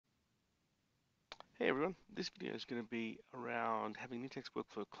Hey everyone, this video is going to be around having Nintex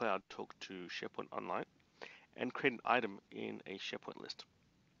Workflow Cloud talk to SharePoint Online and create an item in a SharePoint list.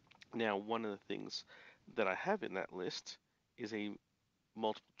 Now, one of the things that I have in that list is a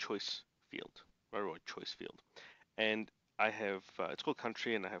multiple choice field, or a choice field. And I have, it's called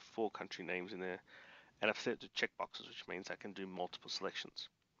country, and I have 4 country names in there, and I've set it to checkboxes, which means I can do multiple selections.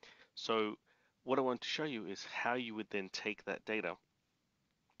 So what I want to show you is how you would then take that data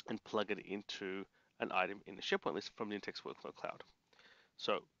and plug it into an item in the SharePoint list from the Nintex Workflow Cloud.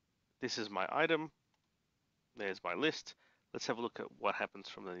 So this is my item, there's my list. Let's have a look at what happens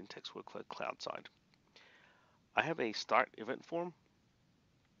from the Nintex Workflow Cloud side. I have a start event form.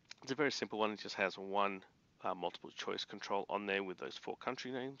 It's a very simple one, it just has one multiple choice control on there with those 4 country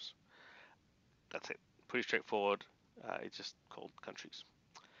names. That's it, pretty straightforward. It's just called countries.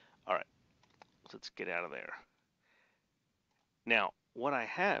 All right, so let's get out of there. Now, what I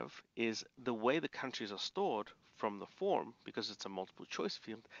have is the way the countries are stored from the form, because it's a multiple choice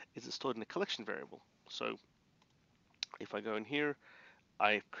field, is it's stored in a collection variable. So if I go in here,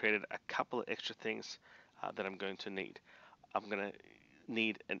 I've created a couple of extra things that I'm going to need. I'm going to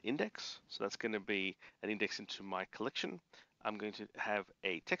need an index, so that's going to be an index into my collection. I'm going to have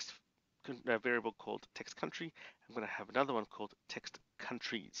a text variable called text country. I'm going to have another one called text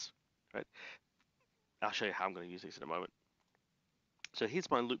countries, right? I'll show you how I'm going to use these in a moment. So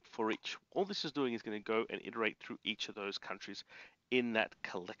here's my loop for each. All this is doing is going to go and iterate through each of those countries in that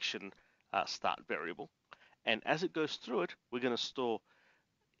collection start variable. And as it goes through it, we're going to store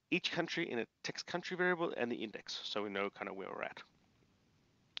each country in a text country variable and the index, so we know kind of where we're at.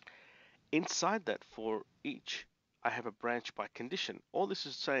 Inside that for each, I have a branch by condition. All this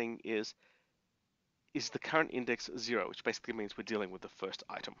is saying is the current index 0, which basically means we're dealing with the first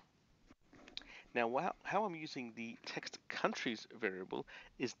item. Now, how I'm using the text countries variable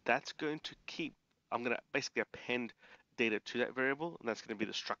is that's going to keep, I'm going to basically append data to that variable, and that's going to be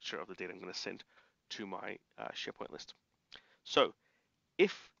the structure of the data I'm going to send to my SharePoint list. So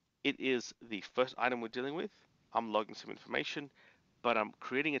if it is the first item we're dealing with, I'm logging some information, but I'm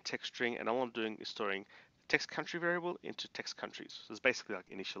creating a text string, and all I'm doing is storing the text country variable into text countries. So it's basically like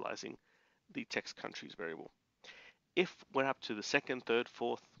initializing the text countries variable. If we're up to the second, third,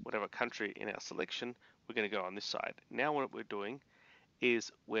 fourth, whatever country in our selection, we're going to go on this side. Now what we're doing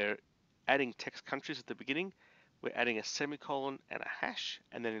is we're adding text countries at the beginning, we're adding a semicolon and a hash,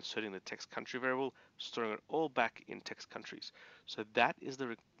 and then inserting the text country variable, storing it all back in text countries. So that is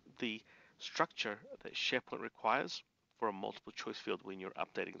the structure that SharePoint requires for a multiple choice field when you're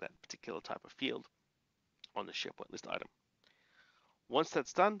updating that particular type of field on the SharePoint list item. Once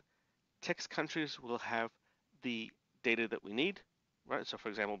that's done, text countries will have the data that we need, right? So for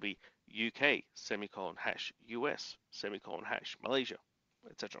example, be UK semicolon hash, US semicolon hash, Malaysia,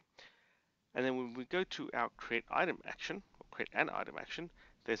 etc. And then when we go to our create item action, or create an item action,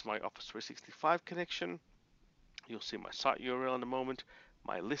 there's my Office 365 connection. You'll see my site URL in a moment,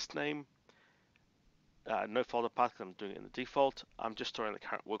 my list name, no folder path because I'm doing it in the default. I'm just storing the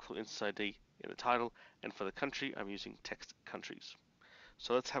current workflow instance ID in the title, and for the country, I'm using text countries.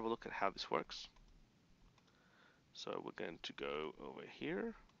 So let's have a look at how this works. So we're going to go over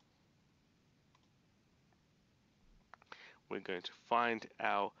here. We're going to find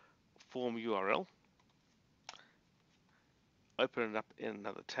our form URL, open it up in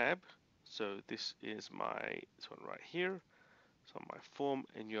another tab. So this is this one right here. So my form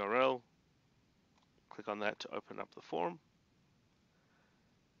and URL, click on that to open up the form.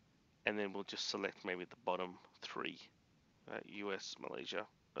 And then we'll just select maybe the bottom 3, US, Malaysia,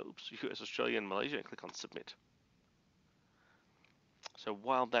 US, Australia, and Malaysia, and click on submit. So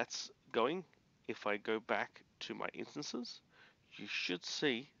while that's going, if I go back to my instances, you should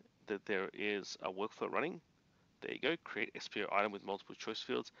see that there is a workflow running. There you go, create SPO item with multiple choice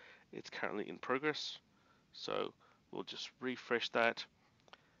fields. It's currently in progress. So we'll just refresh that.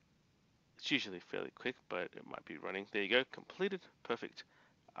 It's usually fairly quick, but it might be running. There you go, completed, perfect.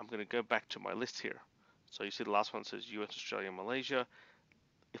 I'm going to go back to my list here. So you see the last one says US, Australia, Malaysia.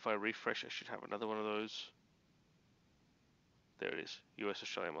 If I refresh, I should have another one of those. There it is, US,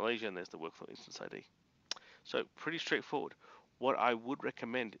 Australia, Malaysia, and there's the workflow instance ID. So pretty straightforward. What I would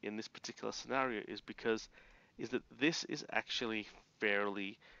recommend in this particular scenario is that this is actually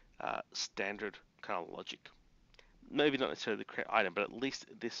fairly standard kind of logic. Maybe not necessarily the create item, but at least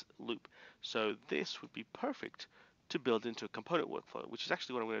this loop. So this would be perfect to build into a component workflow, which is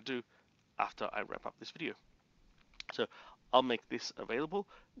actually what I'm going to do after I wrap up this video. So I'll make this available.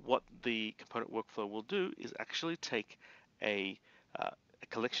 What the component workflow will do is actually take a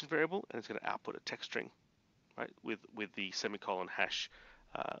collection variable, and it's going to output a text string, right, with the semicolon hash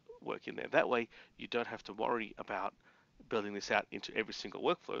work in there. That way, you don't have to worry about building this out into every single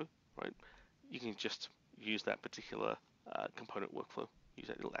workflow, right? You can just use that particular component workflow, use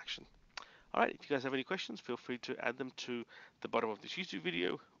that little action. All right, if you guys have any questions, feel free to add them to the bottom of this YouTube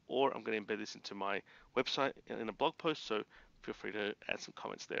video, or I'm going to embed this into my website in a blog post, so feel free to add some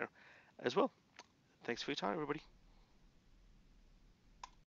comments there as well. Thanks for your time, everybody.